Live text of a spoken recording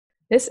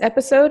This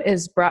episode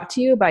is brought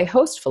to you by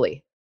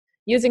Hostfully.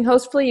 Using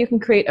Hostfully, you can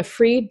create a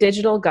free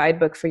digital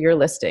guidebook for your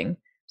listing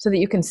so that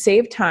you can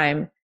save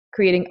time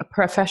creating a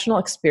professional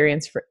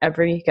experience for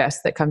every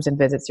guest that comes and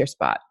visits your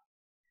spot.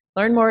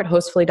 Learn more at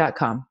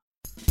hostfully.com.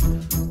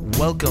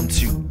 Welcome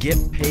to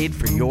Get Paid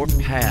for Your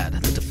Pad,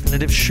 the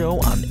definitive show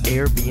on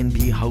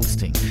Airbnb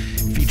hosting,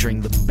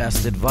 featuring the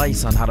best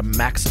advice on how to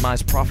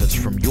maximize profits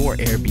from your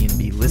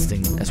Airbnb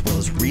listing, as well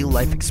as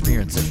real-life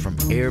experiences from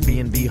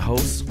Airbnb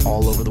hosts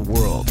all over the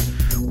world.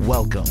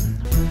 Welcome.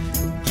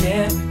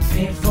 Get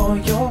paid for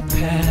your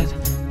pad.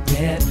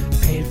 Get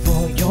paid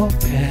for your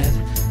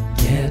pad.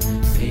 Get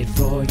paid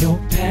for your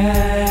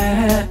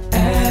pad.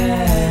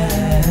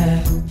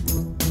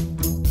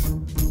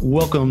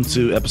 Welcome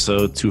to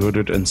episode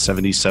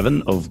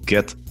 277 of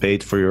Get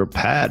Paid for Your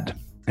Pad.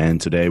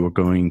 And today we're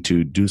going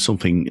to do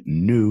something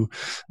new.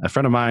 A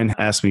friend of mine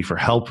asked me for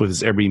help with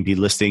his Airbnb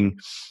listing.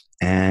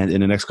 And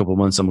in the next couple of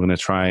months, I'm going to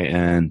try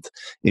and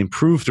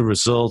improve the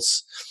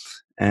results.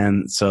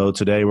 And so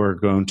today we're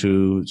going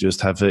to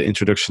just have an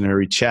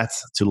introductory chat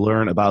to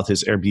learn about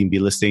his Airbnb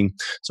listing.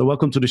 So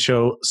welcome to the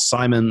show,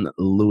 Simon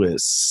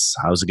Lewis.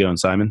 How's it going,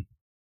 Simon?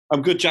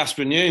 I'm good,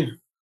 Jasper, and you?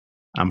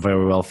 I'm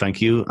very well,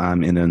 thank you.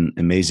 I'm in an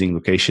amazing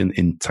location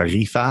in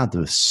Tarifa,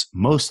 the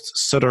most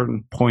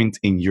southern point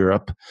in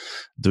Europe,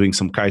 doing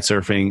some kite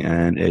surfing,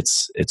 and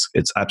it's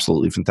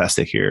absolutely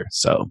fantastic here.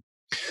 So,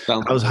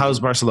 how's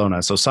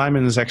Barcelona? So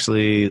Simon is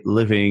actually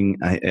living.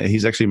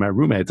 He's actually my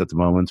roommate at the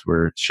moment.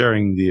 We're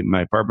sharing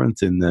my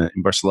apartment in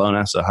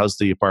Barcelona. So how's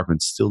the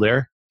apartment? Still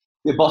there?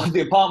 The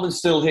apartment's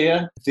still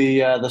here.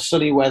 The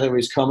sunny weather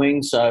is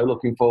coming, so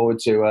looking forward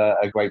to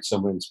a great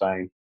summer in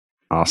Spain.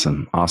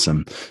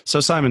 Awesome.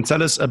 So Simon,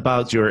 tell us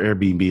about your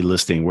Airbnb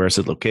listing. Where is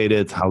it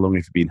located? How long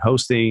have you been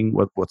hosting?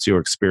 What's your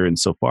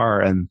experience so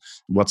far? And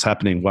what's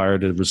happening? Why are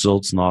the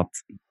results not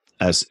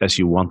as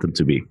you want them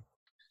to be?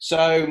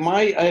 So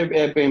my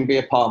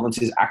Airbnb apartment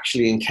is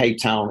actually in Cape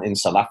Town in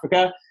South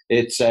Africa.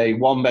 It's a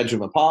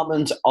one-bedroom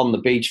apartment on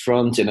the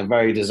beachfront in a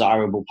very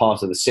desirable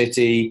part of the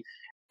city,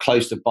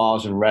 close to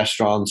bars and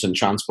restaurants and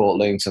transport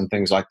links and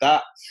things like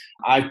that.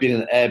 I've been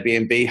an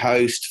Airbnb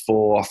host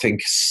for, I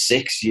think,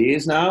 6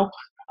 years now.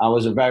 I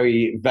was a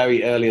very,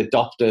 very early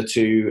adopter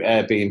to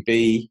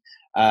Airbnb,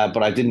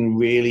 but I didn't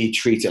really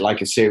treat it like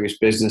a serious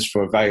business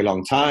for a very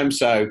long time.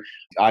 So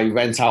I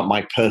rent out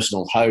my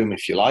personal home,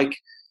 if you like,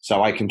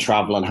 so I can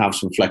travel and have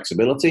some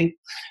flexibility.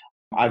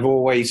 I've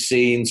always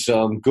seen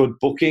some good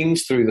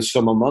bookings through the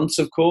summer months,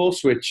 of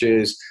course, which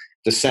is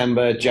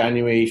December,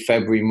 January,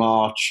 February,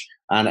 March,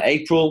 and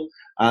April.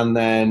 And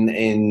then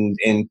in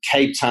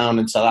Cape Town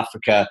in South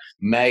Africa,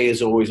 May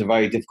is always a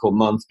very difficult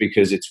month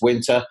because it's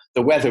winter.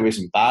 The weather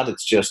isn't bad.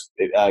 It's just,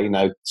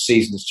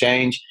 seasons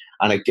change.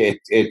 And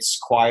it's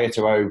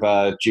quieter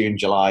over June,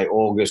 July,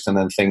 August, and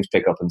then things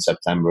pick up in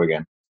September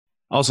again.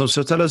 Awesome.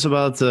 So tell us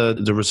about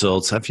the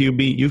results.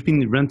 You've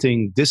been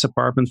renting this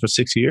apartment for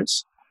 6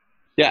 years?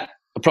 Yeah,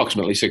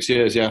 approximately 6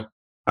 years, yeah.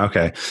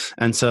 Okay.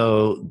 And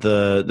so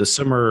the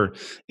summer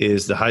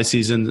is the high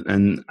season,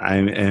 and I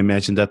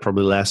imagine that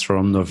probably lasts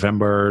from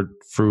November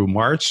through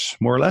March,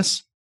 more or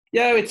less?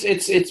 Yeah,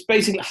 it's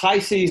basically high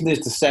season is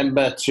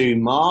December to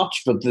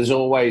March, but there's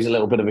always a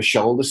little bit of a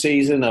shoulder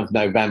season of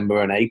November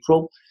and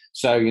April.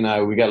 So,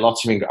 I get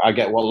lots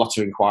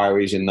of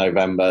inquiries in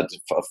November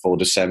for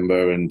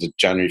December and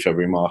January,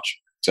 February, March,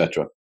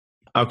 etc.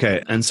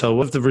 Okay, and so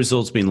what have the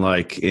results been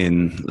like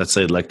in, let's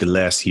say, like the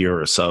last year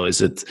or so?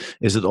 Is it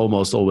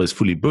almost always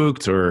fully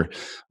booked, or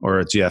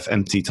do you have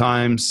empty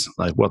times?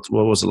 Like what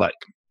was it like?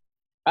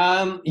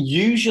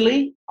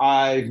 Usually,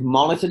 I've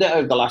monitored it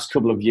over the last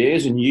couple of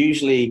years, and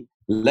usually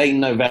late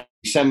November,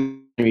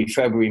 December,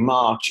 February,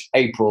 March,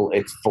 April,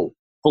 it's full.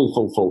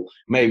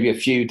 Maybe a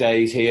few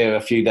days here,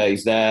 a few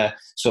days there.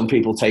 Some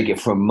people take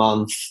it for a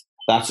month,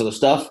 that sort of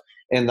stuff.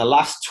 In the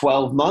last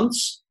 12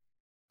 months,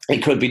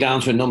 it could be down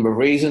to a number of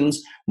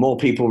reasons. More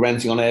people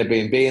renting on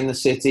Airbnb in the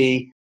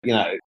city,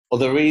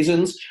 other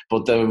reasons,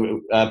 but the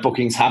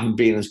bookings haven't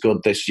been as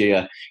good this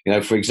year.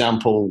 For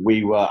example,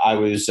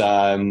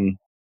 didn't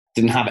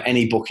have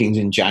any bookings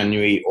in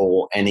January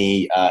or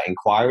any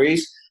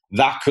inquiries.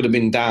 That could have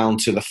been down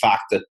to the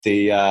fact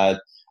that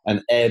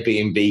an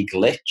Airbnb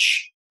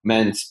glitch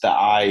meant that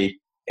I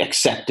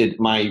accepted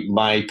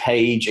my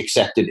page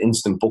accepted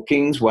instant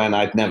bookings when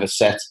I'd never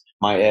set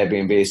my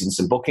Airbnb as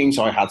instant booking.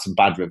 So I had some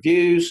bad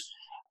reviews.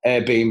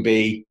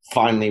 Airbnb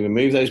finally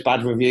removed those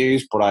bad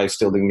reviews, but I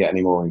still didn't get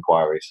any more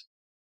inquiries.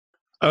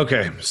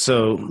 Okay,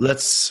 so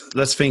let's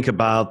think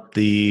about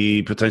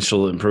the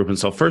potential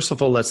improvements. So first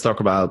of all, let's talk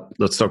about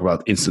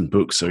Instant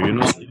Book. So you're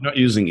not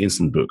using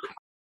Instant Book,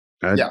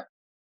 right? Yeah.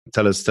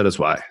 Tell us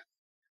why.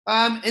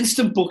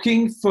 Instant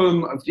booking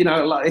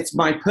it's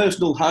my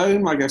personal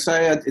home. Like I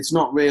say, it's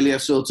not really a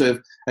sort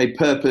of a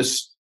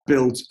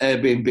purpose-built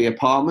Airbnb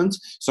apartment.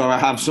 So I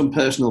have some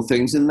personal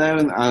things in there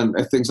and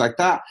things like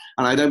that.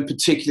 And I don't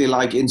particularly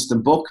like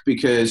Instant Book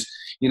because,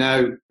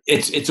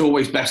 it's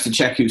always best to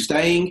check who's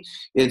staying.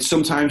 It's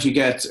sometimes you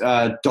get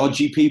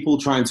dodgy people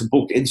trying to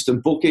book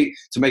instant booking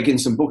to make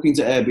instant booking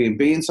to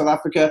Airbnb in South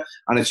Africa,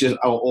 and it's just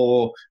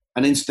or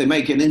they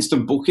make an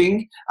instant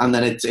booking, and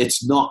then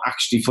it's not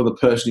actually for the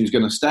person who's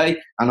going to stay.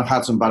 And I've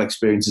had some bad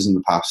experiences in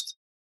the past.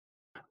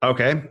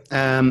 Okay.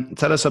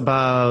 Tell us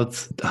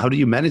about, how do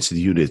you manage the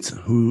unit?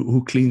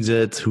 Who cleans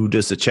it? Who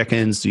does the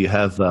check-ins? Do you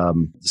have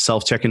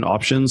self check-in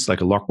options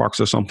like a lockbox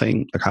or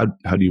something? Like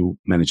how do you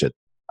manage it?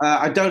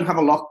 I don't have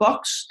a lockbox.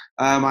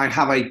 I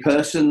have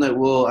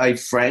a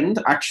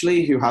friend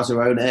actually, who has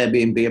her own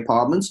Airbnb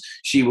apartments.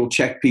 She will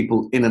check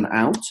people in and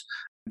out.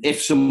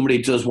 If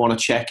somebody does want to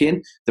check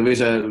in,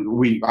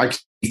 I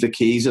keep the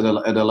keys at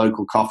a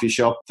local coffee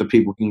shop that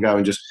people can go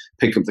and just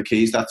pick up the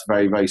keys. That's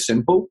very, very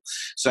simple.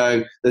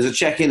 So there's a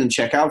check-in and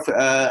check-out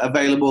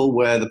available,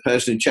 where the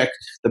person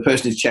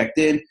is checked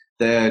in.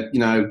 They're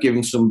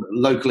giving some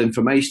local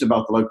information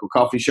about the local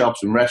coffee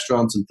shops and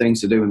restaurants and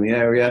things to do in the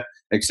area,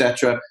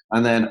 etc.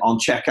 And then on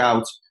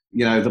checkout,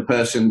 the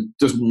person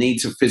doesn't need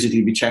to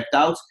physically be checked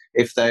out.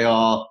 If they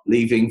are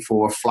leaving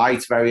for a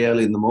flight very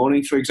early in the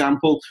morning, for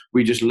example,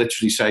 we just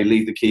literally say,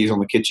 leave the keys on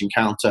the kitchen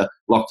counter,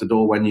 lock the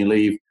door when you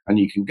leave, and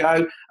you can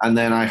go. And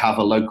then I have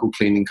a local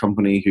cleaning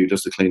company who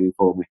does the cleaning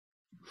for me.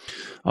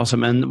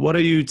 Awesome. And what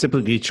are you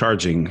typically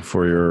charging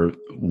for your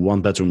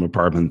one-bedroom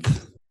apartment?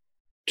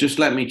 Just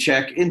let me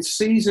check. In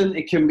season,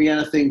 it can be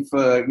anything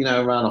for,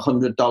 around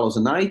 $100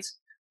 a night.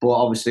 But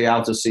obviously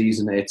out of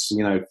season, it's,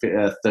 $30,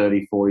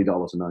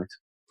 $40 a night.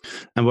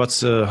 And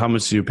how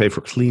much do you pay for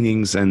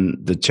cleanings and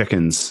the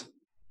check-ins?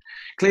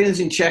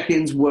 Cleanings and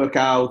check-ins work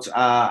out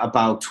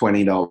about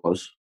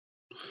 $20.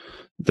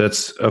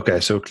 That's okay.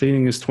 So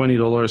cleaning is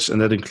 $20,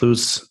 and that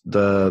includes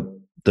the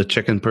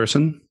check-in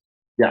person?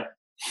 Yeah.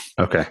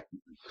 Okay.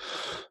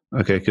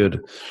 Okay,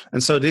 good.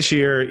 And so this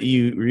year,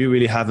 you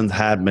really haven't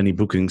had many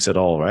bookings at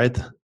all, right?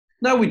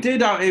 No, we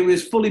did. It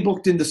was fully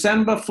booked in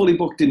December, fully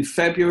booked in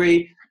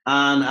February,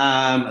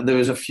 and there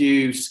was a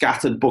few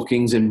scattered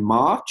bookings in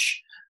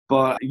March.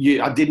 But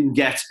I didn't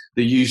get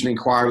the usual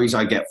inquiries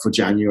I get for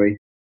January.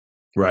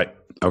 Right.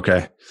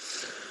 Okay.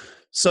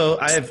 So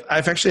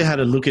I've actually had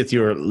a look at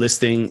your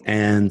listing,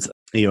 and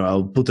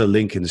I'll put a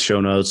link in the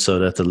show notes so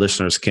that the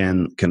listeners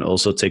can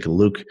also take a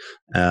look.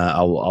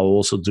 I'll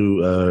also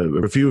do a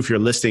review of your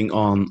listing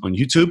on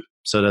YouTube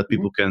so that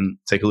people can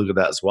take a look at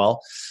that as well.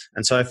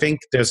 And so I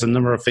think there's a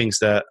number of things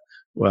that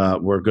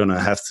we're going to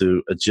have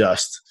to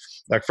adjust.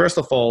 Like, first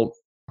of all,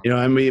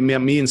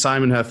 me and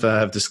Simon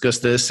have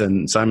discussed this,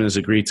 and Simon has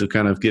agreed to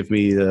kind of give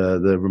me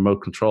the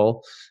remote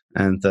control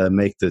and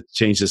make the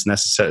changes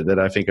necessary that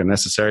I think are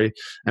necessary.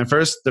 And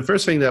the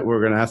first thing that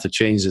we're going to have to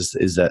change is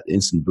that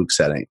instant book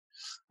setting.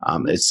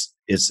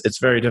 It's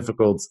very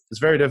difficult. It's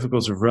very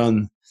difficult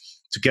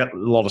to get a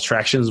lot of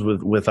tractions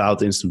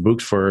without instant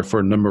books for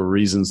a number of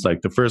reasons.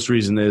 Like, the first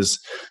reason is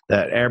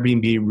that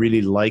Airbnb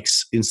really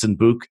likes instant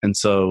book, and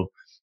so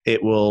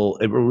it will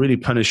really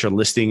punish your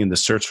listing in the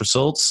search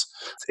results.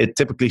 It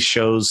typically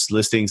shows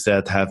listings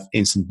that have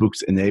instant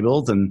books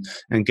enabled, and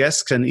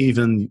guests can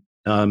even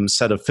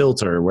set a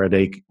filter where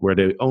they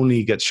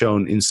only get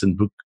shown instant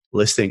book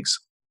listings.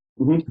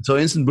 Mm-hmm. So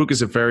instant book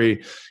is a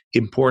very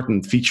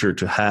important feature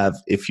to have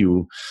if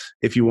you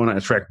want to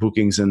attract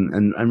bookings.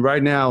 And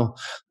right now,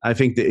 I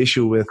think the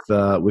issue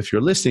with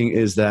your listing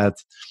is that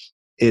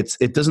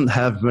it doesn't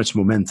have much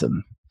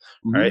momentum.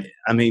 Mm-hmm. Right?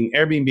 I mean,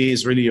 Airbnb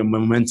is really a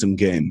momentum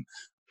game.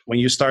 When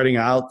you're starting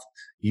out,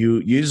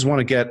 you just want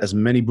to get as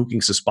many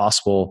bookings as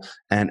possible,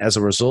 and as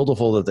a result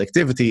of all that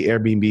activity,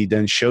 Airbnb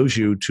then shows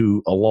you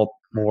to a lot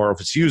more of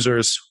its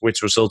users,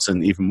 which results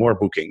in even more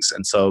bookings.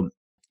 And so,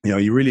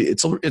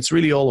 it's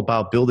really all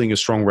about building a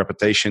strong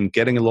reputation,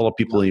 getting a lot of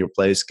people in your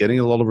place, getting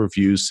a lot of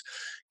reviews,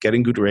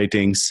 getting good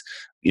ratings,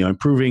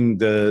 improving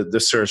the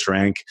search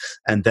rank,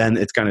 and then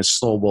it kind of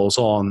snowballs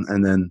on.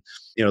 And then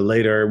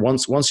later,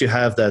 once you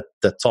have that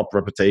top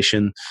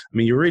reputation, I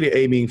mean, you're really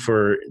aiming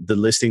for the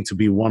listing to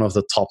be one of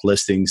the top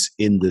listings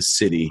in the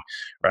city,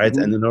 right?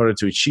 Mm-hmm. And in order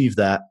to achieve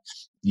that,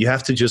 you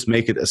have to just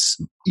make it as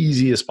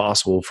easy as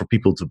possible for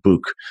people to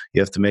book.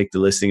 You have to make the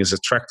listing as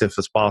attractive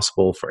as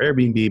possible for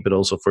Airbnb, but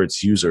also for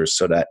its users,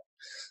 so that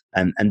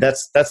and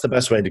that's the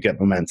best way to get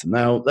momentum.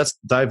 Now, let's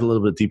dive a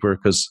little bit deeper,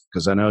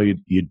 because I know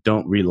you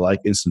don't really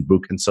like instant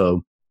book, and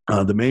so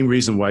the main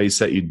reason why you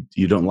said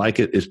you don't like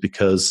it is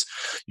because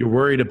you're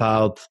worried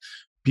about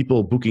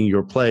people booking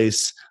your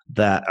place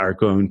that are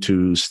going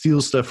to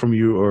steal stuff from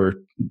you or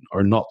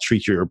not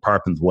treat your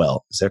apartment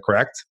well. Is that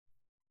correct?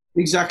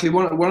 Exactly.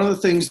 One of the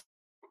things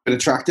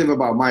attractive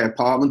about my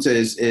apartment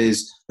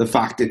is the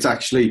fact it's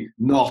actually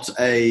not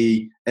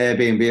a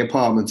Airbnb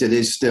apartment. It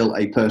is still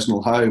a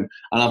personal home,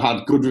 and I've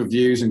had good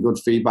reviews and good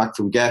feedback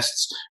from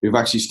guests who've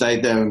actually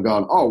stayed there and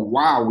gone, oh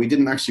wow, we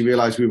didn't actually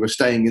realize we were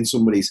staying in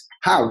somebody's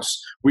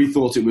house. We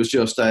thought it was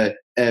just a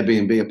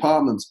Airbnb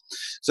apartment.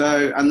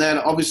 So, and then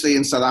obviously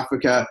in South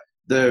Africa,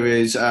 there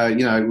is,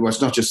 well,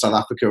 it's not just South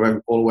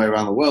Africa, all the way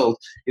around the world.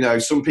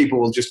 Some people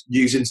will just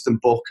use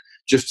Instant Book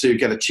just to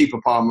get a cheap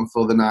apartment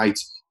for the night,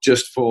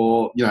 just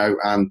for,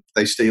 and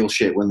they steal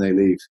shit when they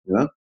leave,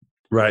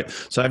 Right.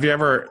 So have you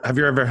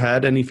ever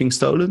had anything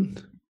stolen?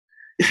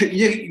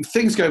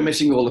 things go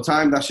missing all the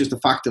time. That's just a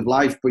fact of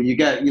life. But you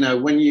get,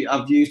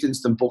 I've used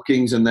instant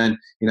bookings, and then,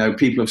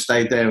 people have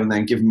stayed there and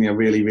then given me a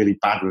really, really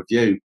bad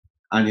review.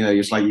 And,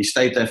 it's like you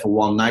stayed there for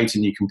one night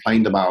and you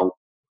complained about,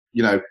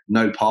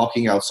 no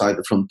parking outside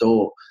the front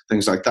door,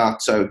 things like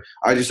that. So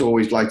I just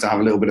always like to have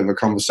a little bit of a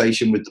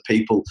conversation with the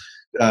people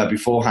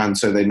beforehand,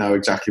 so they know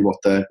exactly what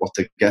they're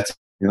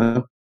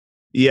getting,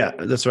 Yeah,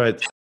 that's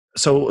right.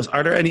 So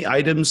are there any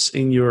items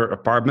in your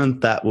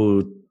apartment that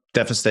would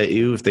devastate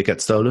you if they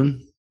get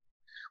stolen?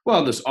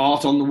 Well, there's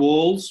art on the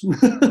walls.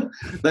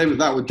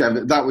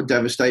 that would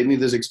devastate me.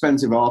 There's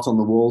expensive art on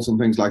the walls and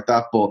things like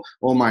that, but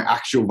all my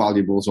actual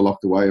valuables are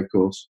locked away, of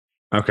course.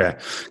 Okay.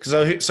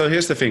 So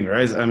here's the thing,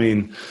 right? I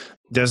mean,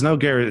 there's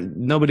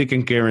nobody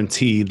can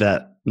guarantee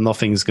that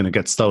nothing's going to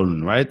get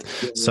stolen, right?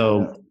 Yeah.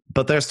 So,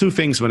 but there's two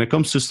things when it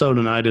comes to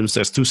stolen items.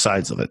 There's two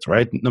sides of it,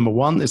 right? Number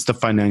one is the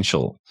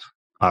financial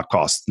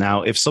cost.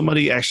 Now, if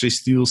somebody actually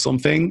steals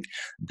something,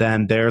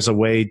 then there's a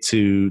way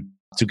to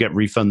get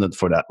refunded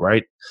for that,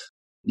 right?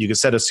 You can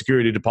set a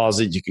security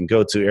deposit. You can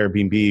go to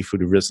Airbnb for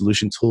the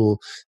resolution tool,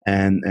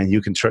 and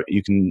you can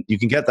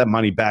get that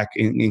money back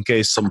in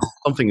case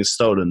something is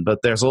stolen. But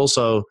there's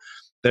also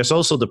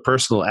the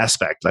personal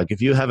aspect. Like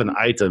if you have an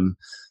item,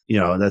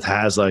 that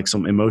has like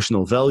some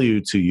emotional value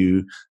to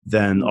you,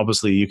 then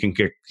obviously you can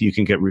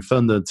get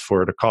refunded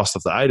for the cost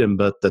of the item,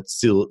 but that's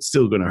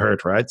still going to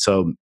hurt, right?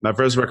 So my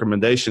first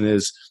recommendation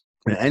is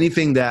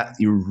anything that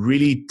you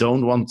really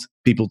don't want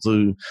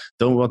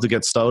to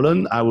get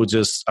stolen, I would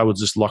just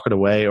lock it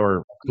away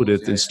or put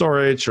it in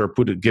storage or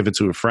give it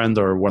to a friend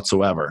or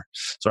whatsoever.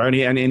 So are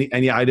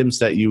any items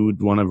that you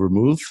would want to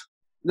remove?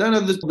 No,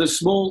 the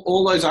small,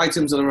 all those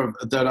items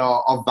that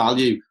are of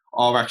value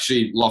are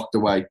actually locked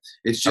away.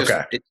 It's just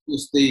It's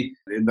just the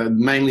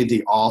mainly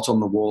the art on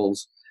the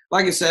walls.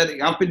 Like I said,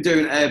 I've been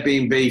doing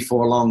Airbnb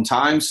for a long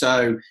time,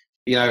 so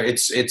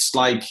it's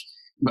like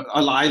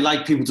I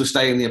like people to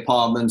stay in the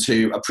apartment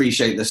who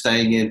appreciate they're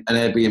staying in an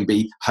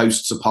Airbnb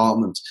host's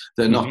apartment.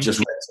 They're not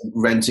just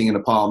renting an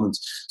apartment.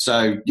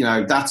 So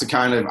that's a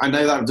kind of, I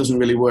know that doesn't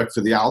really work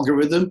for the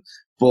algorithm,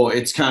 but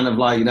it's kind of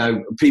like,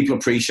 people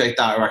appreciate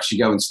that or actually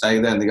go and stay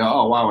there and they go,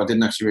 oh, wow, I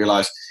didn't actually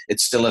realize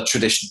it's still a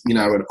tradition,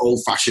 an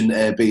old-fashioned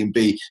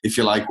Airbnb, if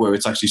you like, where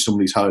it's actually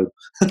somebody's home.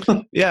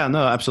 Yeah,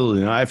 no,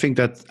 absolutely. No, I think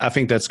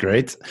that's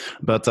great.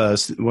 But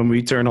when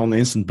we turn on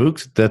Instant Book,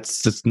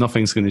 that's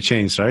nothing's going to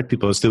change, right?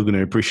 People are still going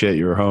to appreciate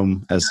your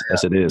home as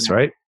it is,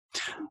 right?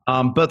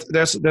 But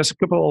there's a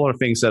couple other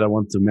things that I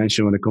want to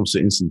mention when it comes to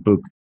Instant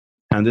Book.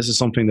 And this is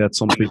something that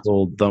some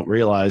people don't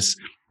realize,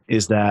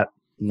 is that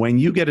when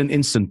you get an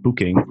instant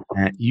booking,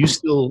 you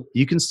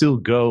can still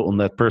go on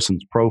that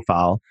person's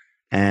profile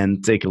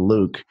and take a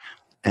look.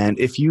 And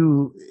if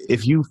you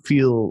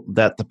feel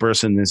that the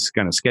person is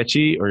kind of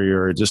sketchy, or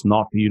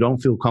you don't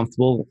feel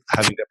comfortable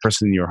having that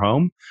person in your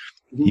home,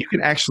 you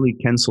can actually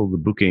cancel the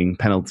booking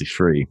penalty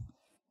free.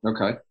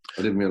 Okay,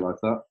 I didn't realize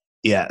that.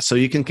 Yeah, so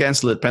you can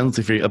cancel it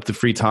penalty free up to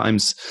 3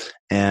 times,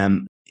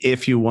 and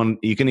if you want,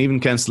 you can even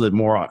cancel it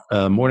more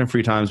than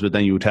 3 times. But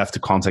then you would have to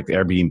contact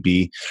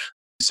Airbnb.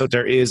 So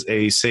there's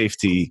a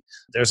safety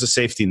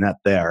net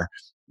there.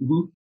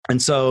 Mm-hmm.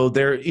 And so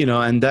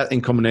and that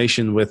in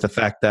combination with the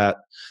fact that,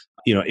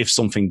 if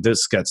something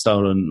does get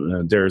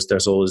stolen,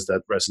 there's always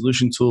that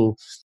resolution tool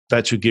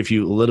that should give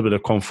you a little bit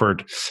of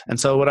comfort. And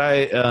so what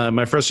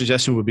my first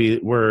suggestion would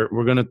be, we're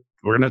gonna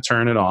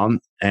turn it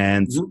on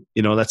and,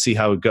 let's see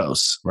how it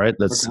goes, right?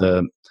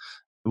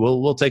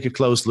 We'll take a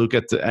close look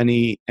at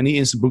any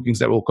instant bookings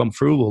that will come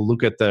through. We'll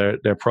look at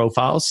their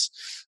profiles.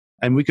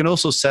 And we can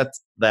also set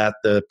that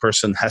the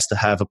person has to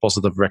have a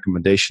positive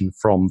recommendation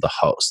from the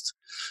host.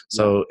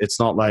 So it's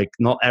not like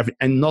not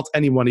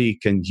anybody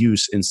can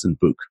use Instant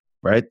Book,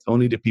 right?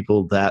 Only the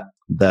people that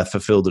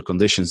fulfill the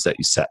conditions that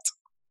you set.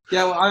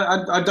 Yeah, well,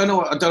 I don't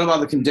know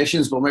about the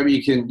conditions, but maybe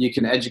you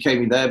can educate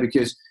me there,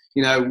 because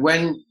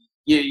when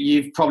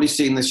you've probably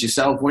seen this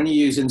yourself, when you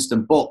use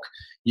Instant Book,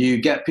 you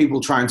get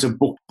people trying to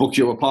book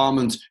your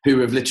apartment who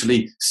have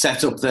literally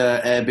set up their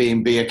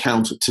Airbnb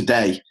account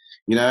today.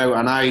 There's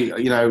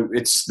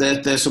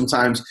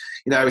sometimes,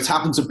 it's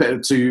happened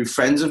to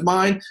friends of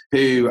mine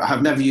who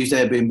have never used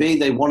Airbnb.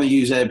 They want to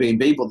use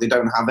Airbnb, but they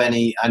don't have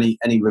any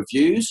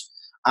reviews.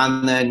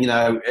 And then,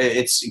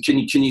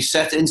 can you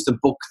set Instant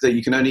Book that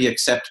you can only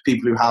accept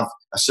people who have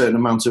a certain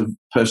amount of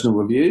personal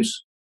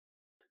reviews?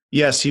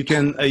 Yes, you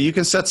can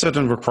set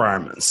certain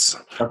requirements,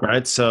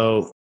 right?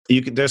 So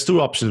there's 2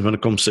 options when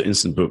it comes to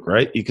Instant Book,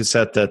 right? You can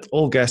set that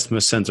all guests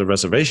must send a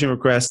reservation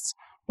request,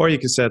 or you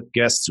can set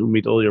guests who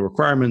meet all your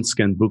requirements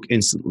can book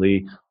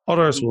instantly.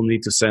 Others will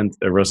need to send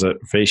a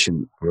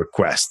reservation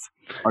request.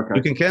 Okay.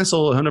 You can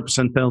cancel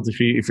 100% penalty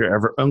free if you're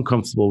ever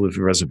uncomfortable with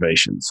your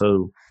reservation.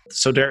 So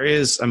there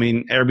is,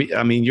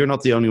 you're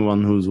not the only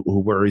one who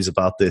worries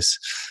about this.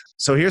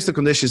 So here's the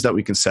conditions that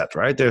we can set,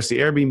 right? There's the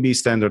Airbnb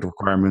standard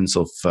requirements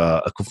of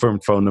a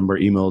confirmed phone number,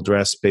 email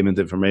address, payment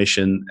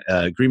information,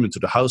 agreement to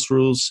the house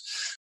rules.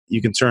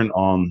 You can turn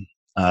on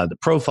the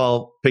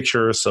profile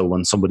picture. So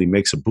when somebody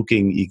makes a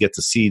booking, you get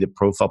to see the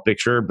profile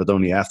picture, but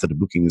only after the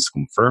booking is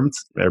confirmed.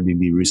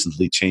 Airbnb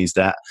recently changed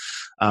that.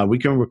 We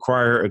can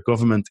require a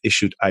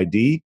government-issued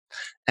ID.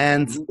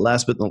 And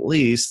last but not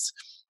least,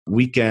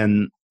 we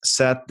can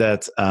set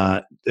that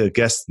the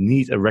guests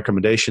need a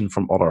recommendation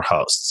from other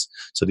hosts.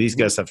 So these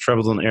guests have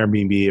traveled on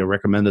Airbnb, are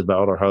recommended by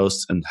other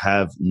hosts, and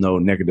have no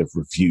negative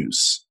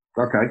reviews.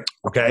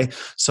 Okay.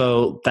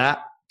 So that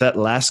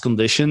last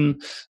condition,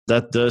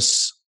 that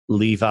does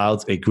leave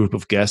out a group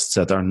of guests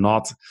that are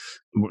not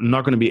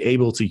going to be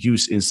able to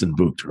use Instant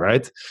Booked,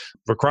 right?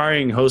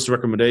 Requiring host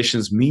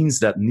recommendations means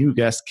that new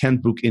guests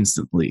can't book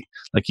instantly.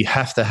 Like you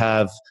have to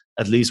have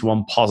at least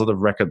one positive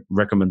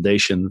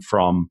recommendation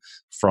from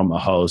a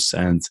host.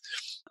 And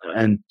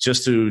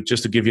just to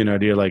give you an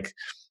idea, like,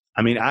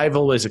 I mean, I've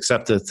always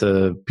accepted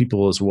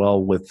people as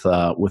well with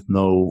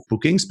no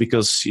bookings,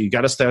 because you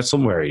got to start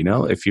somewhere. You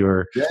know, if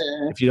you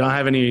don't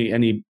have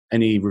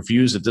any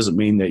reviews, it doesn't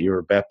mean that you're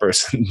a bad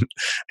person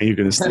and you're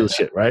going to steal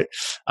shit, right?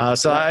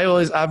 So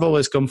I've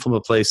always come from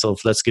a place of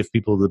let's give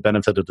people the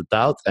benefit of the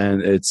doubt,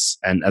 and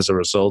as a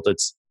result,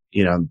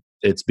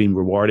 it's been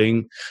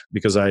rewarding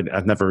because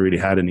I've never really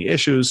had any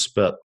issues,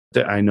 but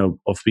I know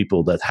of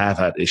people that have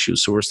had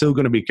issues. So we're still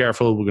going to be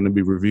careful. We're going to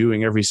be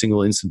reviewing every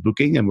single instant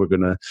booking, and we're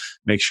going to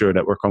make sure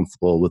that we're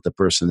comfortable with the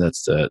person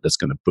that's going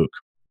to book.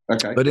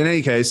 Okay. But in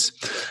any case,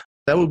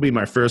 that would be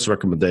my first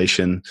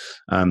recommendation,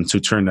 to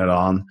turn that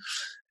on.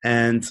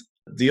 And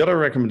the other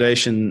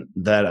recommendation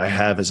that I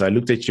have is I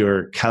looked at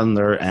your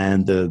calendar,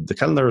 and the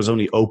calendar is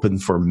only open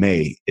for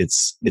May.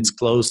 It's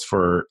closed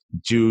for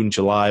June,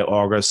 July,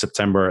 August,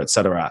 September,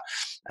 etc.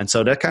 And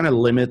so that kind of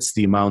limits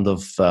the amount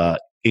of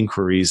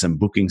inquiries and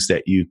bookings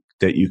that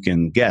you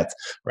can get,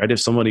 right? If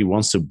somebody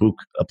wants to book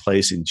a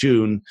place in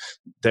June,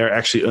 they're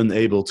actually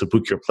unable to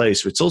book your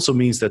place, which also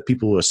means that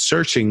people are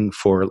searching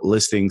for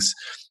listings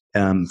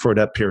for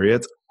that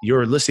period.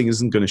 Your listing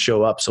isn't going to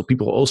show up, so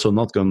people are also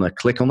not going to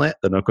click on it.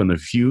 They're not going to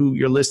view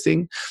your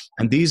listing,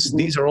 and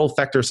these are all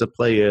factors that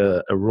play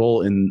a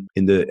role in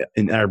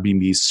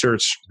Airbnb's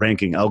search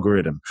ranking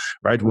algorithm,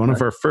 right? Okay. One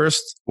of our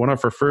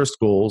first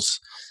goals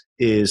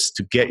is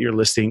to get your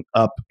listing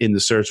up in the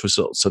search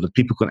results so that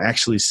people can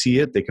actually see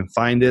it, they can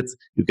find it,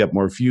 you get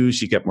more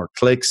views, you get more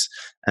clicks,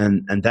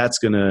 and that's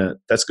gonna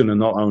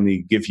not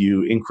only give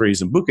you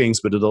inquiries and bookings,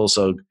 but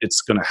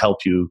it's gonna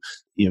help you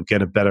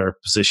get a better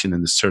position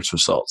in the search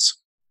results.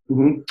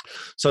 Mm-hmm.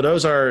 So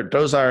those are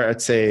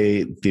I'd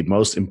say the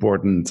most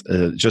important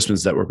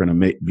adjustments that we're going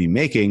to be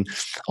making.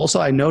 Also,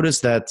 I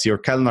noticed that your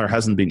calendar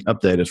hasn't been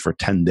updated for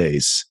 10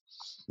 days.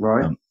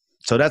 Right.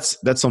 So that's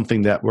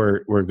something that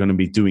we're going to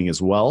be doing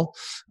as well.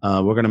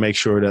 We're going to make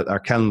sure that our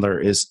calendar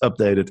is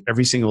updated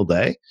every single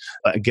day.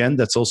 Again,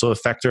 that's also a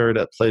factor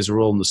that plays a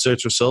role in the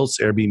search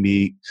results.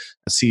 Airbnb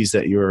sees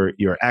that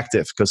you're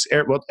active, because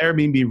what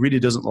Airbnb really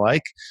doesn't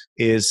like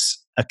is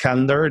a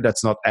calendar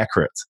that's not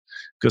accurate.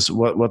 Because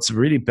what's a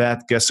really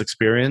bad guest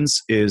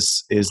experience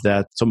is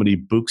that somebody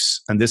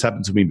books, and this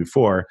happened to me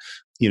before.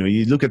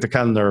 You look at the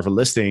calendar of a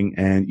listing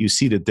and you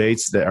see the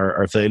dates that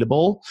are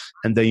available,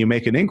 and then you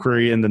make an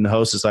inquiry, and then the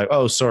host is like,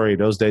 "Oh, sorry,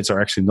 those dates are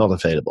actually not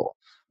available."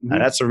 Mm-hmm.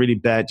 And that's a really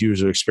bad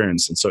user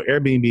experience. And so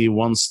Airbnb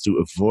wants to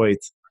avoid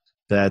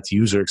that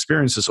user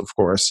experiences, of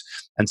course.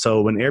 And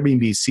so when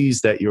Airbnb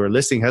sees that your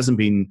listing hasn't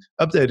been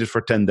updated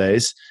for 10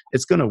 days,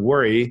 it's going to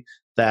worry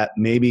that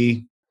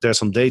maybe there's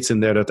some dates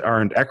in there that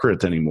aren't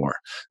accurate anymore.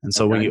 And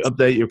so when you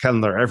update your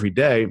calendar every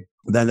day,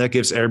 then that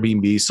gives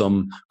Airbnb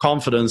some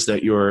confidence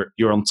that you're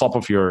on top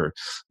of your,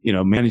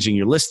 managing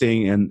your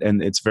listing,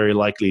 and it's very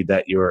likely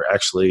that your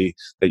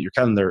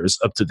calendar is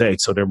up to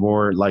date. So they're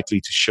more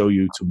likely to show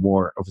you to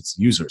more of its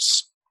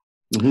users.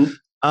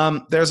 Mm-hmm.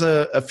 There's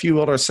a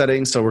few other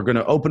settings. So we're going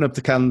to open up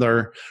the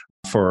calendar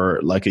for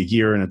like a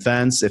year in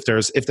advance. If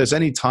there's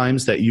any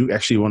times that you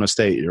actually want to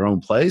stay at your own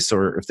place,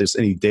 or if there's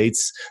any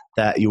dates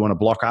that you want to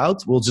block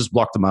out, we'll just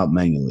block them out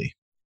manually.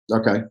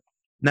 Okay.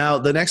 Now,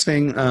 the next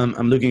thing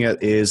I'm looking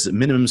at is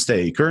minimum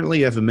stay. Currently,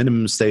 you have a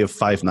minimum stay of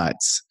 5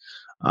 nights,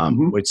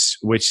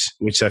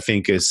 which I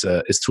think is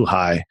too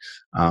high.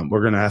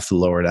 We're going to have to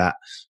lower that.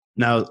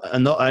 Now,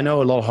 I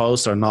know a lot of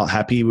hosts are not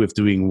happy with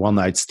doing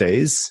one-night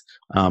stays.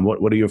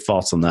 What are your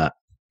thoughts on that?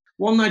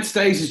 One-night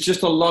stays is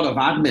just a lot of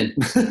admin.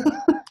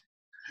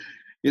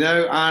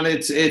 And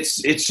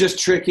it's just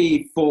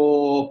tricky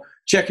for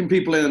checking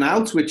people in and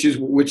out, which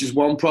is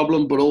one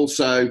problem, but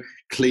also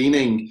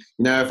cleaning.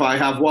 If I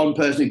have one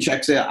person who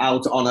checks it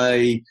out on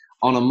a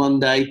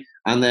Monday,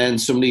 and then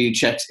somebody who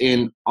checks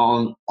in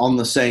on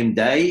the same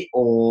day,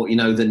 or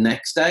the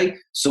next day,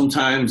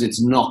 sometimes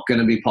it's not going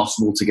to be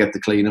possible to get the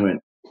cleaner in.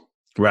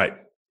 Right,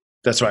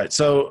 that's right.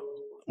 So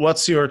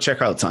what's your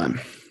checkout time?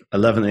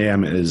 11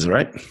 a.m. is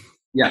right?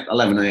 Yeah,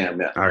 11 a.m.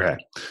 Yeah. Okay.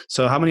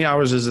 So how many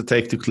hours does it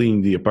take to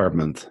clean the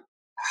apartment?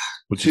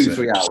 2 to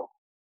 3 hours.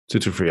 2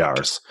 to 3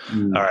 hours.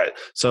 All right.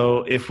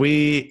 So if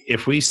we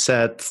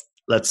set,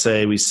 let's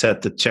say we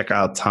set the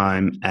checkout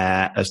time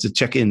as the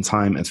check-in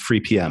time at 3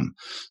 p.m.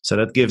 So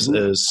that gives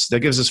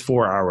us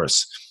 4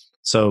 hours.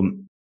 So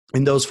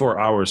in those 4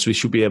 hours, we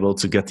should be able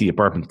to get the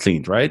apartment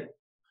cleaned, right?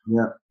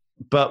 Yeah.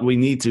 But we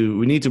need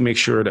to make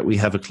sure that we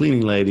have a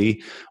cleaning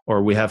lady,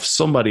 or we have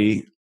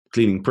somebody,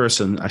 cleaning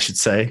person, I should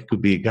say,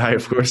 could be a guy,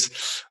 of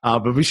course.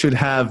 But we should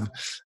have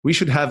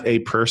a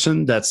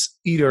person that's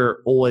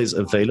either always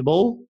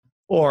available,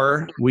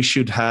 or we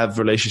should have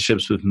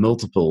relationships with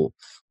multiple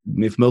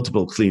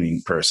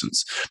cleaning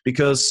persons.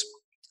 Because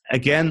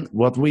again,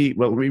 what we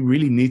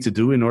really need to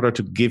do in order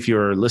to give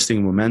your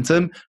listing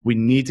momentum, we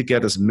need to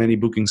get as many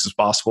bookings as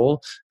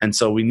possible, and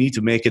so we need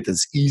to make it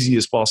as easy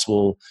as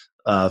possible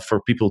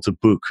for people to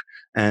book,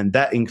 and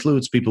that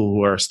includes people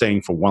who are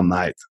staying for one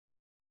night.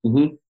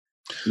 Mm-hmm.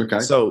 Okay.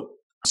 So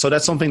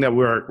that's something that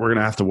we're going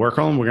to have to work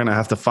on. We're going to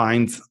have to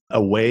find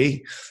a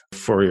way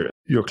for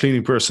your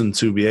cleaning person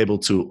to be able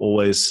to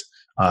always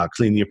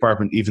clean the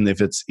apartment, even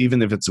if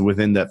it's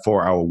within that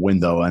 4-hour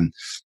window. And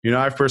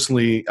I've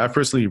personally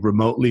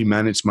remotely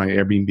managed my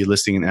Airbnb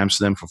listing in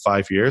Amsterdam for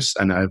 5 years,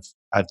 and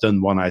I've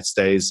done one-night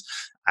stays.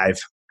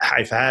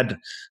 I've had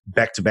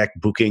back-to-back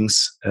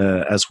bookings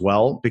as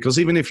well, because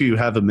even if you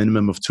have a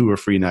minimum of 2 or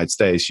 3 night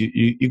stays,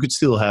 you could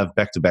still have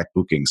back-to-back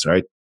bookings,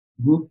 right?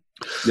 Mm-hmm.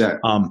 Yeah.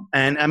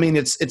 And I mean,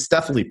 it's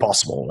definitely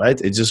possible, right?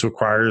 It just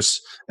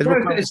requires a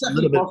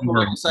little bit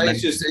more.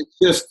 It's just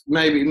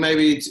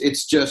maybe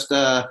it's just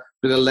a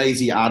bit of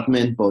lazy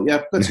admin, but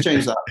yeah, let's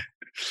change that.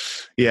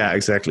 Yeah,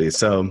 exactly.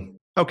 So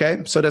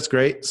okay, so that's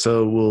great.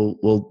 So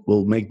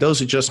we'll make those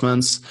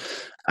adjustments.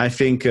 I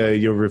think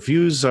your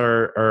reviews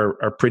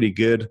are pretty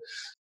good.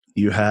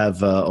 You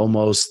have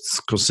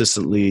almost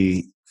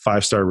consistently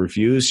 5-star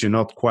reviews. You're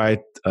not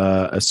quite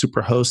a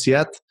super host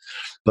yet,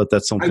 but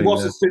that's something. I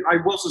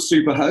was a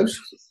super host.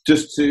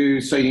 Just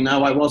to so you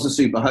know, I was a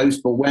super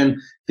host. But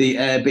when the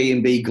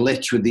Airbnb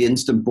glitch with the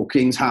instant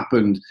bookings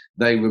happened,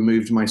 they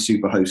removed my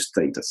super host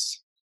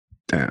status.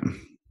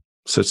 Damn,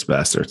 such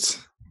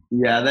bastards.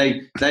 Yeah,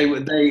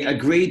 they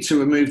agreed to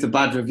remove the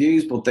bad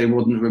reviews, but they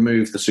wouldn't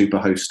remove the super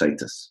host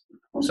status.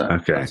 So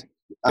okay,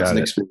 that's an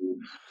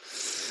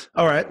experience.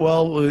 All right.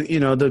 Well,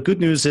 the good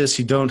news is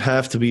you don't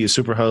have to be a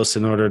super host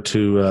in order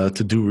to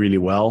do really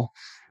well.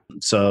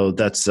 So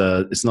that's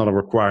it's not a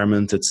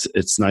requirement.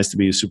 It's nice to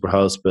be a super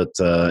host, but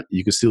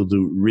you can still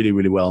do really,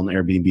 really well on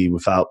Airbnb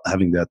without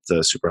having that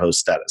super host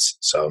status.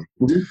 So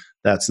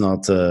that's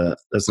not going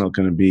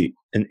to be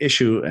an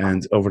issue.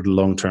 And over the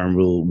long term,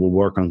 we'll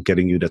work on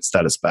getting you that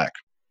status back.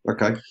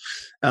 Okay.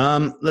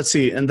 Let's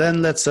see, and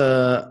then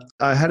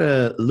I had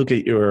a look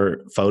at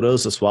your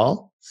photos as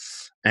well.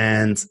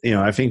 And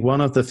I think one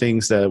of the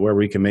things where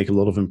we can make a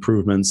lot of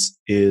improvements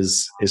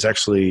is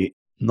actually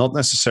not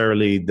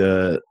necessarily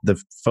the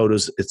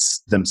photos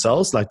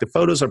themselves. Like, the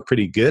photos are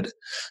pretty good.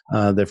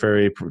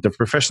 They're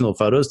professional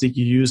photos. Did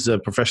you use a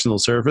professional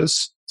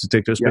service to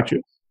take those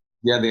pictures?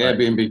 Yeah, the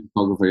Airbnb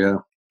photographer. Yeah.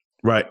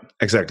 Right.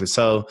 Exactly.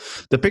 So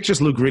the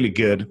pictures look really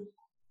good,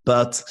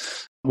 but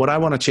what I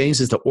want to change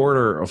is the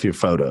order of your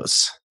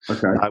photos.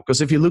 Okay. Because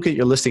if you look at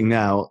your listing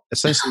now,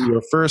 essentially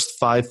your first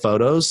 5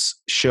 photos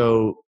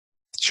show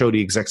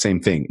the exact same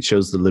thing. It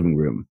shows the living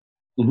room.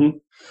 Mm-hmm.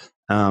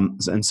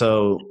 And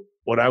so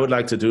what I would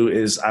like to do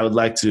is I would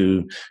like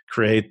to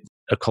create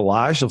a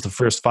collage of the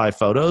first 5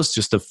 photos,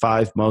 just the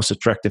 5 most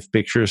attractive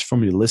pictures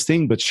from your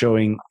listing, but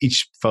showing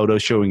each photo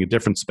showing a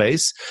different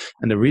space.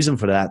 And the reason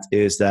for that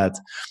is that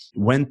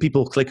when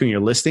people click on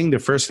your listing, the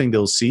first thing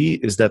they'll see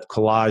is that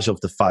collage of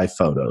the 5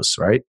 photos,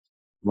 right?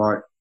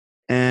 Right.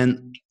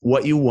 And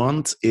what you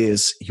want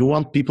is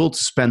people to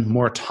spend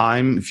more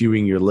time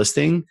viewing your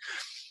listing,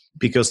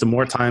 because the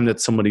more time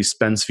that somebody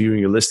spends viewing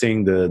your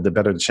listing, the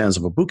better the chance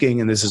of a booking.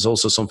 And this is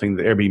also something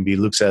that Airbnb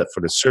looks at for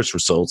the search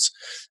results.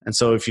 And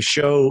so if you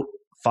show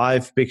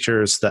 5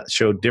 pictures that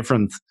show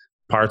different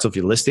parts of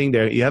your listing,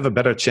 there you have a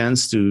better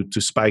chance to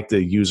spike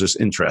the user's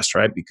interest,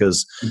 right?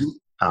 Because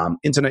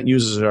internet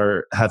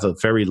users have a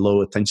very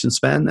low attention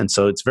span, and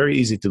so it's very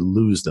easy to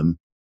lose them.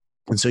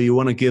 And so you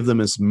want to give them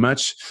as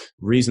much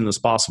reason as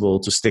possible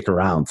to stick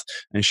around.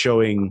 And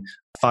showing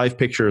 5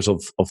 pictures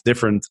of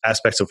different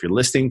aspects of your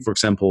listing, for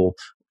example,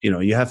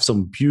 you have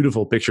some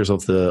beautiful pictures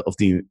of the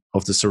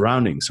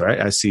surroundings, right?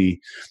 I see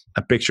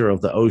a picture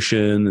of the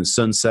ocean, a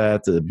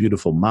sunset, a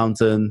beautiful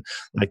mountain.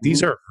 Like,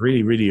 these are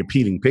really, really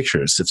appealing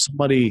pictures. If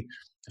somebody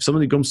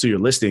comes to your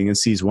listing and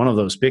sees one of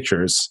those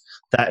pictures,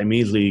 that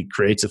immediately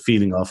creates a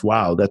feeling of,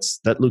 wow,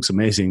 that looks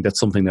amazing. That's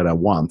something that I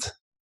want.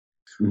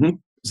 Mm-hmm.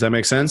 Does that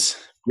make sense?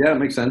 Yeah, it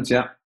makes sense.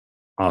 Yeah.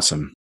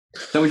 Awesome.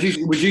 So would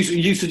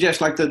you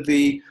suggest like that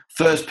the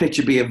first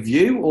picture be a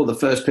view, or the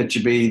first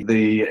picture be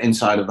the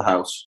inside of the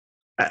house?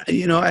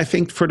 I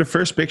think for the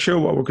first picture,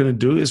 what we're going to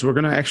do is we're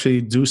going to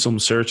actually do some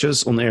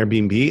searches on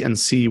Airbnb and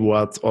see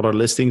what other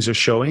listings are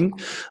showing.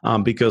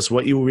 Because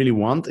what you really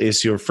want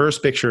is your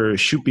first picture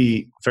should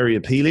be very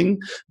appealing,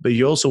 but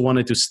you also want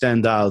it to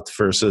stand out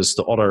versus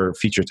the other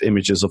featured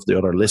images of the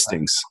other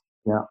listings.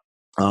 Yeah.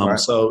 Right.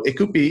 So it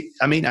could be.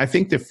 I mean, I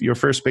think your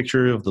first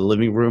picture of the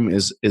living room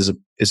is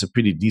a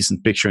pretty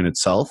decent picture in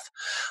itself.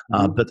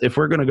 But if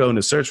we're going to go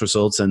into search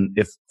results, and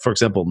if, for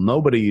example,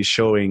 nobody is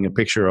showing a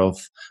picture of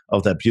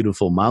that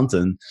beautiful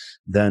mountain,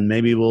 then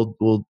maybe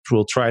we'll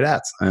try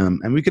that,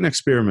 and we can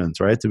experiment,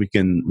 right? We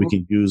can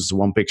use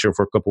one picture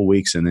for a couple of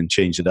weeks and then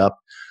change it up.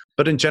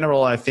 But in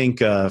general, I think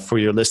for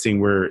your listing,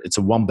 where it's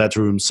a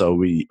 1-bedroom, so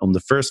on the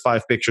first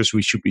 5 pictures,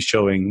 we should be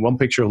showing one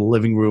picture of the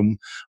living room,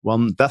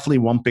 definitely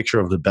one picture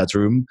of the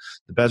bedroom.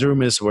 The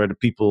bedroom is where the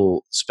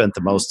people spend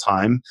the most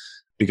time,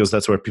 because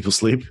that's where people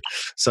sleep.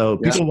 So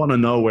people want to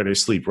know where they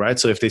sleep, right?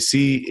 So if they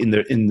see in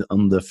the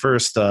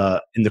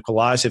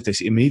collage, if they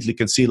immediately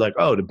can see like,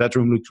 oh, the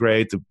bedroom looks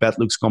great, the bed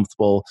looks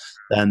comfortable,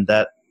 then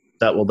that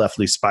will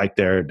definitely spike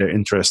their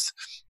interest.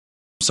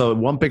 So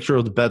one picture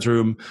of the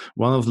bedroom,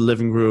 one of the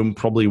living room,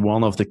 probably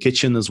one of the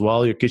kitchen as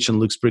well. Your kitchen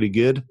looks pretty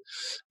good.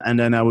 And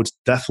then I would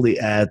definitely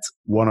add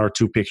 1 or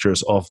 2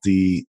 pictures of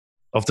the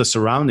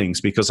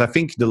surroundings, because I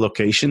think the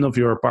location of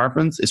your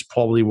apartment is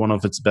probably one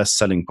of its best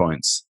selling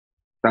points.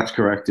 That's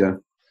correct, yeah.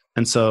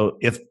 And so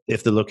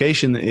if the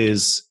location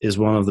is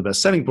one of the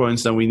best selling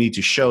points, then we need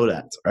to show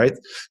that, right?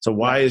 So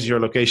why is your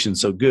location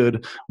so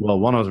good?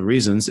 Well, one of the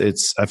reasons,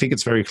 I think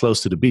it's very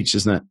close to the beach,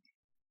 isn't it?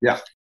 Yeah.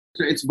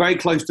 It's very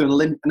close to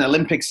an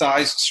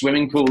Olympic-sized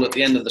swimming pool at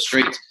the end of the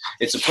street.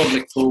 It's a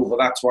public pool, but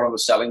that's one of the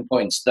selling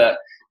points. That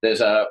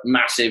there's a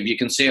massive, you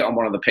can see it on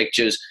one of the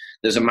pictures,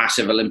 there's a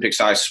massive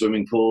Olympic-sized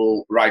swimming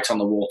pool right on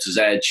the water's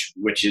edge,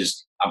 which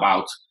is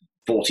about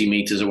 40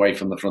 meters away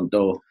from the front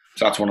door.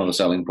 So that's one of the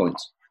selling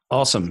points.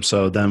 Awesome.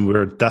 So then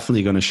we're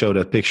definitely going to show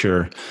that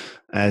picture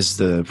as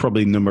the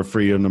probably number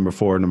 3 or number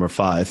 4 or number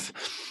 5.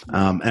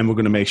 And we're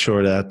going to make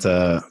sure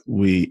that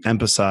we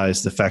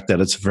emphasize the fact that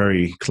it's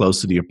very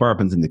close to the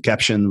apartment in the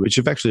caption, which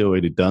you've actually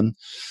already done.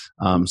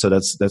 So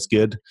that's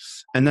good.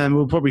 And then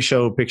we'll probably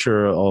show a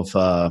picture of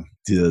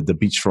the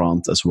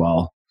beachfront as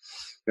well.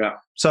 Yeah.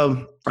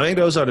 So I think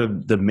those are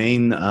the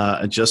main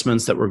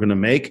adjustments that we're going to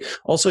make.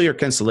 Also, your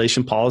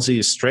cancellation policy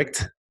is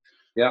strict.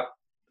 Yeah.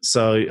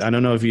 So I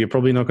don't know if you're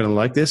probably not going to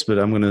like this, but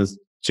I'm going to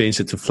change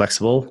it to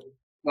flexible.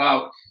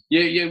 Well,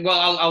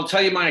 I'll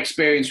tell you my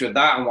experience with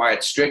that and why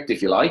it's strict, if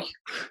you like.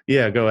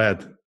 Yeah, go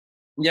ahead.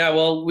 Yeah,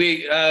 well,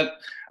 we a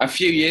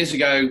few years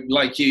ago,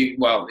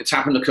 it's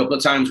happened a couple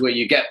of times where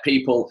you get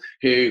people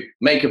who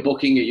make a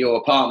booking at your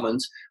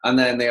apartment and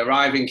then they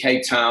arrive in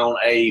Cape Town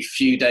a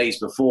few days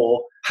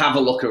before, have a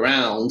look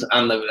around,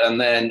 and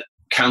then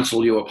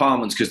cancel your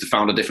apartments because they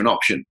found a different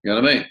option. You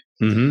know what I mean?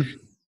 Mm-hmm.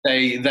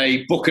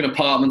 They book an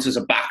apartment as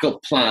a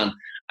backup plan,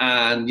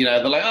 and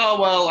they're like, oh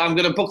well, I'm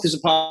going to book this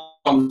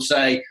apartment,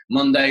 say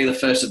Monday the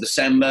 1st of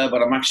December,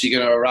 but I'm actually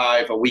going to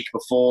arrive a week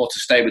before to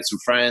stay with some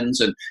friends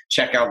and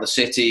check out the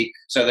city.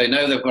 So they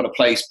know they've got a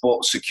place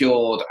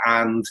secured,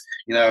 and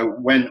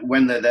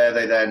when they're there,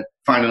 they then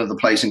find another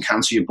place and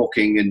cancel your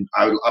booking. And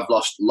I've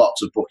lost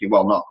lots of booking.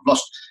 Well, I've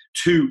lost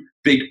 2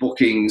 big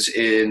bookings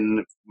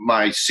in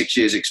my 6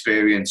 years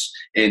experience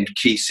in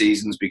key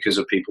seasons because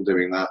of people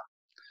doing that.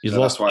 You've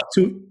lost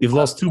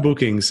 2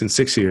 bookings in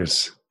 6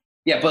 years.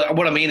 Yeah, but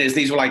what I mean is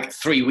these were like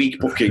 3-week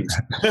bookings.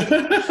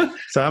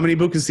 So how many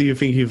bookings do you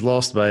think you've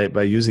lost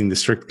by using the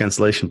strict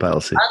cancellation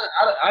policy?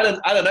 I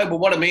don't know, but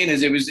what I mean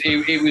is it was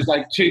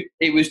like 2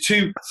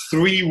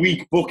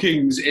 3-week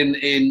bookings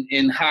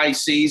in high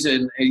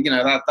season.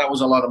 That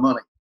was a lot of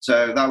money.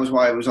 So that was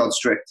why it was on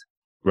strict.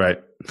 Right.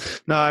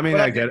 No, I mean,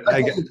 I get it.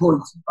 I get your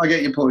point. I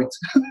get your point.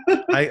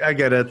 I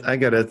get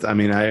it. I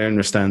mean, I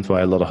understand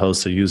why a lot of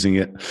hosts are using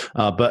it.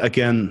 But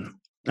again,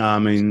 I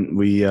mean,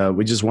 we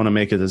just want to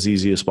make it as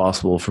easy as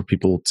possible for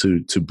people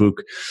to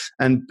book.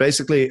 And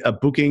basically, a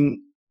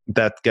booking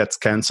that gets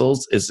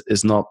canceled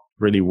is not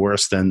really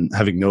worse than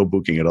having no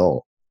booking at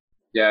all.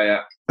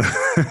 Yeah.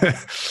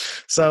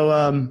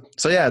 So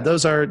yeah,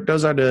 those are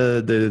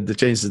the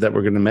changes that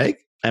we're going to make,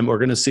 and we're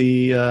going to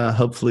see.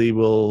 Hopefully,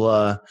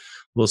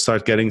 we'll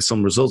start getting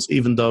some results,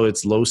 even though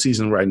it's low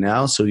season right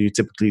now. So you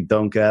typically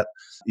don't get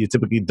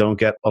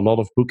a lot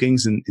of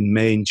bookings in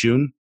May and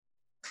June.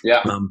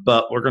 Yeah.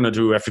 But we're going to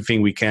do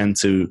everything we can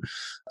to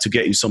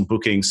get you some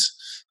bookings,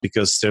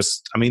 because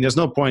there's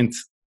no point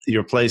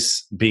your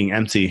place being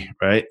empty,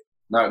 right?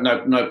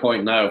 No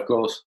point. No, of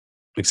course.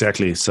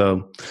 Exactly.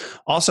 So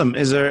awesome.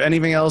 Is there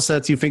anything else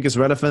that you think is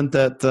relevant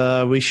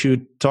that we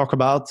should talk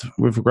about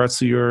with regards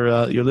to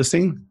your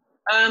listing?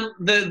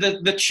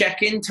 The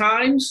check-in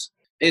times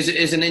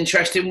is an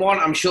interesting one.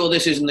 I'm sure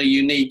this isn't a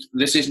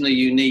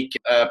unique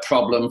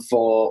problem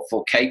for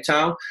Cape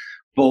Town,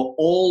 but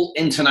all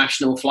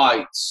international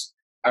flights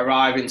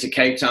arrive into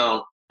Cape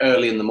Town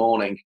early in the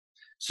morning.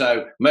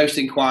 So most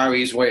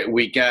inquiries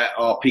we get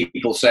are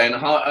people saying,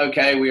 oh,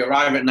 okay, we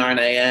arrive at 9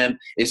 a.m.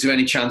 Is there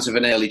any chance of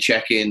an early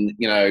check-in,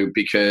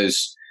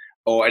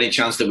 or any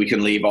chance that we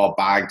can leave our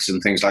bags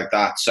and things like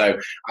that? So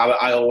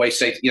I always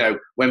say,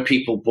 when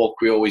people book,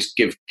 we always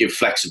give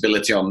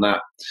flexibility on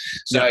that.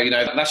 So,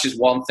 that's just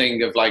one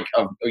thing of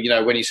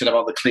when you said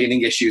about the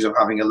cleaning issues of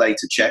having a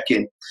later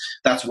check-in,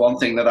 that's one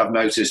thing that I've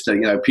noticed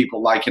that,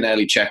 people like an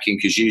early check-in,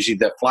 because usually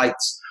their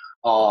flights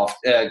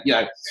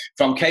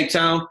from Cape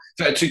Town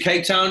to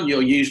Cape Town,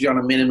 you're usually on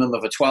a minimum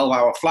of a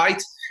 12-hour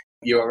flight.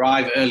 You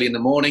arrive early in the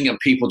morning, and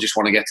people just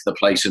want to get to the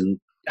place and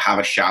have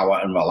a shower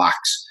and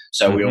relax.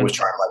 So we always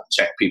try and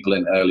check people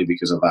in early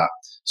because of that.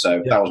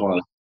 So that was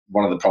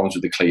one of the problems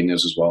with the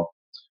cleaners as well.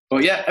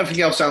 But yeah,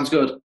 everything else sounds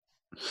good.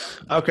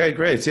 Okay,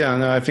 great. Yeah,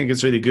 no, I think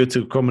it's really good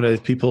to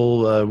accommodate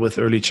people with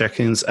early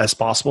check-ins as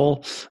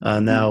possible.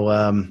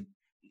 Now,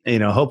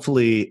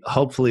 hopefully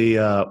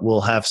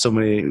we'll have so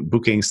many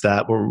bookings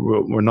that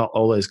we're not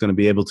always going to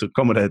be able to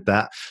accommodate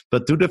that.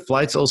 But do the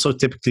flights also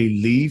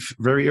typically leave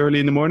very early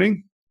in the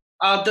morning?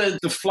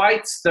 The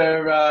flights,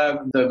 they're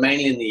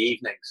mainly in the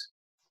evenings.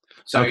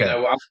 So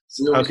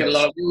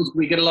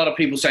we get a lot of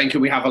people saying, "Can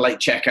we have a late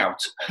checkout?"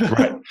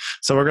 Right.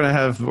 So we're gonna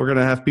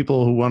have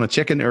people who want to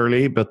check in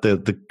early, but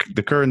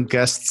the current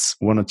guests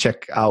want to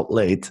check out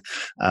late.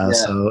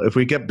 So if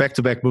we get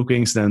back-to-back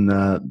bookings, then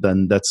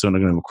that's going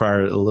to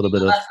require a little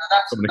bit of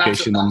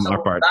communication on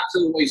our part.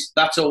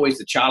 That's always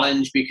the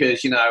challenge,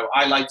 because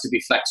I like to be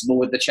flexible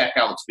with the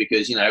checkouts,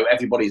 because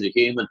everybody's a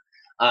human.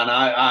 And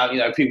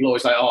I people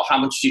always like, "Oh, how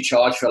much do you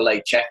charge for a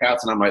late checkout?"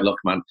 And I'm like, "Look,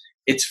 man,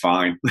 it's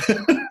fine."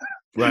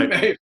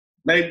 Right.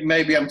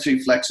 Maybe I'm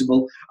too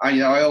flexible.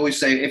 I always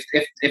say,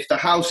 if the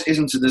house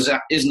isn't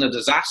a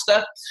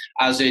disaster,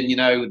 as in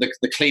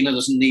the cleaner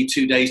doesn't need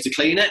 2 days to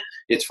clean it,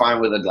 it's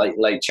fine with a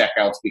late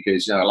checkout,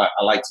 because I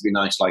like to be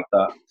nice like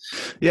that.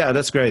 Yeah,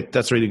 that's great.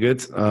 That's really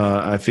good.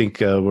 I think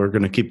we're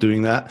going to keep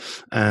doing that.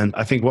 And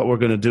I think what we're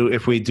going to do,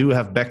 if we do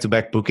have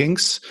back-to-back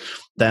bookings,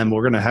 then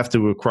we're going to have to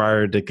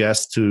require the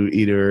guest to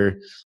either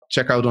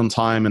check out on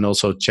time and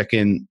also check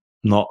in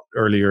not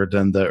earlier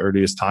than the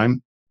earliest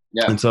time.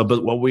 Yeah. And so,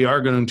 but what we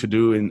are going to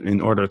do in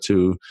order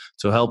to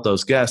help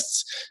those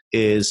guests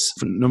is,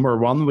 number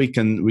one, we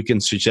can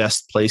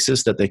suggest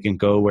places that they can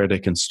go where they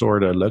can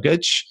store their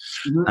luggage,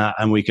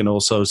 and we can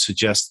also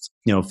suggest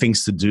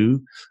things to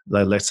do.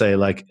 Like, let's say,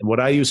 like what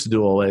I used to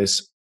do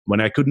always when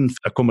I couldn't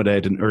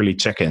accommodate an early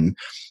check-in,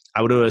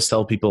 I would always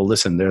tell people,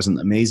 listen, there's an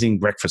amazing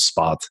breakfast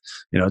spot,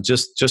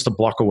 just a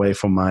block away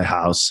from my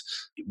house.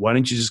 Why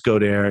don't you just go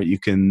there? You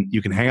can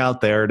hang out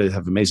there. They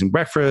have amazing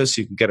breakfast.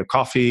 You can get a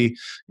coffee.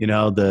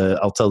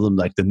 I'll tell them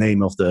like the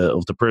name of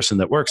the person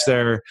that works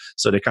there,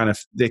 so they kind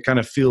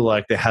of feel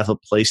like they have a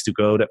place to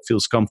go that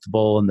feels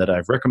comfortable and that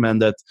I've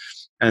recommended.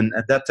 And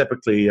that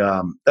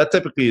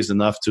typically is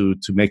enough to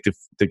make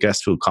the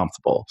guest feel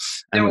comfortable.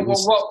 And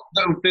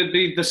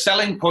the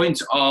selling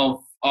point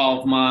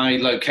of my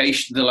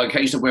location, the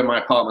location of where my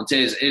apartment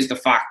is the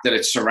fact that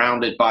it's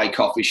surrounded by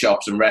coffee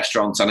shops and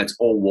restaurants, and it's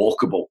all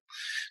walkable.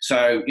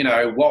 So,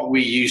 what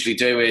we usually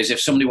do is, if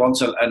somebody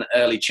wants an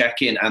early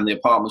check-in and the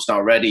apartment's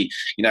not ready,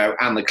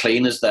 and the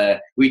cleaner's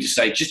there, we just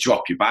say, just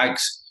drop your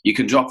bags. You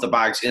can drop the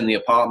bags in the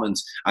apartment,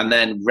 and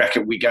then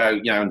we go,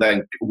 and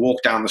then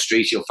walk down the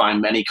street. You'll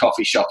find many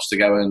coffee shops to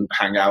go and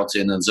hang out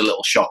in. There's a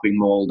little shopping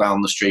mall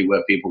down the street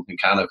where people can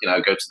kind of,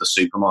 go to the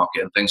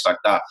supermarket and things like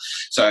that.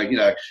 So,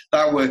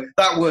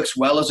 that works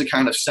well as a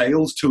kind of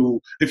sales tool,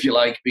 if you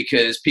like,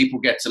 because people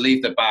get to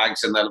leave their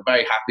bags and they're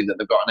very happy that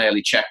they've got an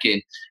early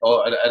check-in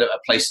or a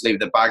place to leave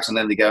their bags, and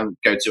then they get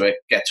to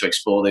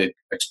explore the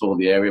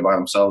area by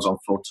themselves on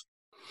foot.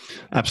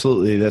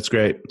 Absolutely. That's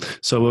great.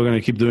 So we're going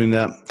to keep doing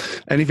that.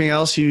 Anything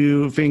else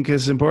you think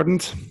is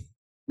important?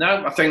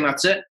 No, I think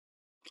that's it.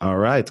 All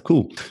right,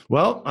 cool.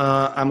 Well,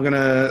 I'm going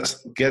to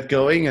get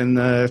going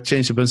and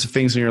change a bunch of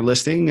things in your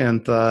listing,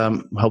 and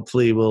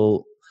hopefully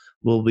we'll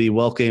be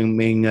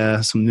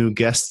welcoming some new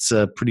guests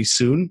pretty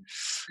soon.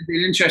 It's been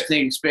an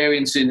interesting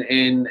experience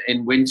in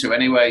winter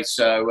anyway.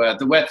 So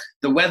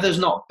the weather's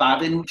not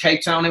bad in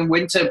Cape Town in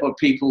winter, but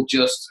people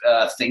just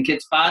think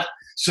it's bad.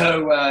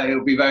 So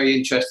it'll be very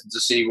interesting to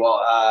see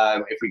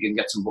if we can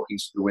get some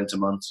bookings for the winter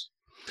months.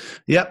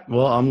 Yeah,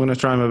 well, I'm going to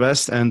try my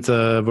best, and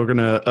we're going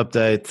to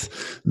update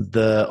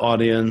the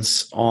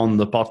audience on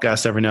the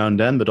podcast every now and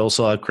then, but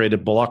also I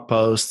created blog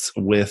posts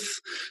with,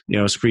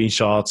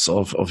 screenshots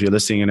of your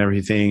listing and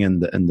everything,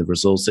 and the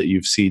results that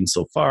you've seen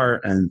so far,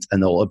 and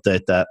I'll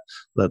update that,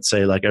 let's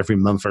say, like every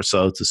month or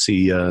so to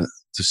see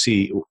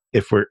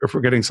if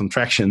we're getting some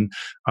traction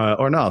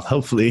or not,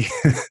 hopefully.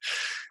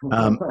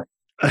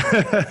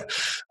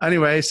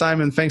 Anyway,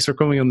 Simon, thanks for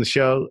coming on the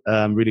show.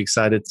 I'm really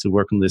excited to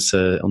work on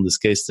this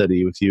case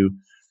study with you.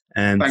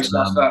 And thanks,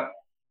 Master.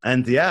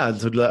 And yeah,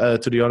 to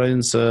the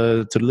audience,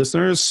 to the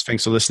listeners,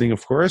 thanks for listening,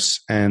 of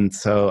course. And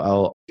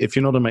so if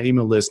you're not on my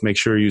email list, make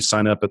sure you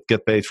sign up at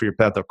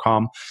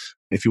getpaidforyourpad.com.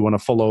 If you want to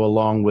follow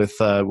along with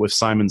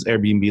Simon's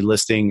Airbnb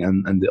listing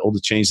and all the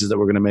changes that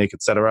we're going to make,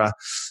 etc.,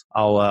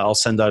 I'll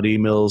send out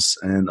emails,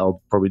 and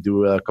I'll probably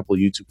do a couple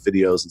of YouTube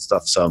videos and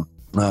stuff. So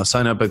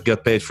sign up at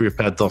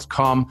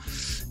getpaidforyourpad.com.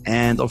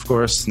 And of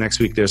course, next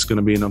week there's going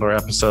to be another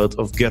episode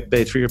of Get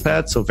Paid for Your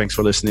Pad. So thanks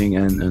for listening,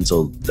 and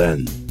until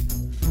then.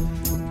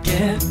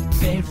 Get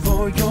paid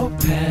for your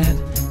pad.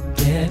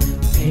 Get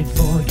paid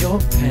for your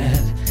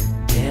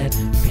pad. Get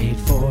paid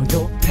for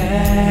your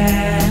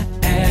pad.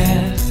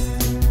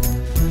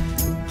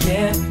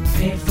 Get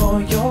paid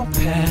for your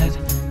pad.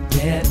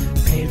 Get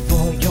paid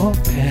for your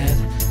pad.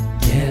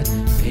 Get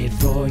paid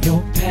for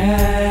your pad.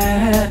 pad.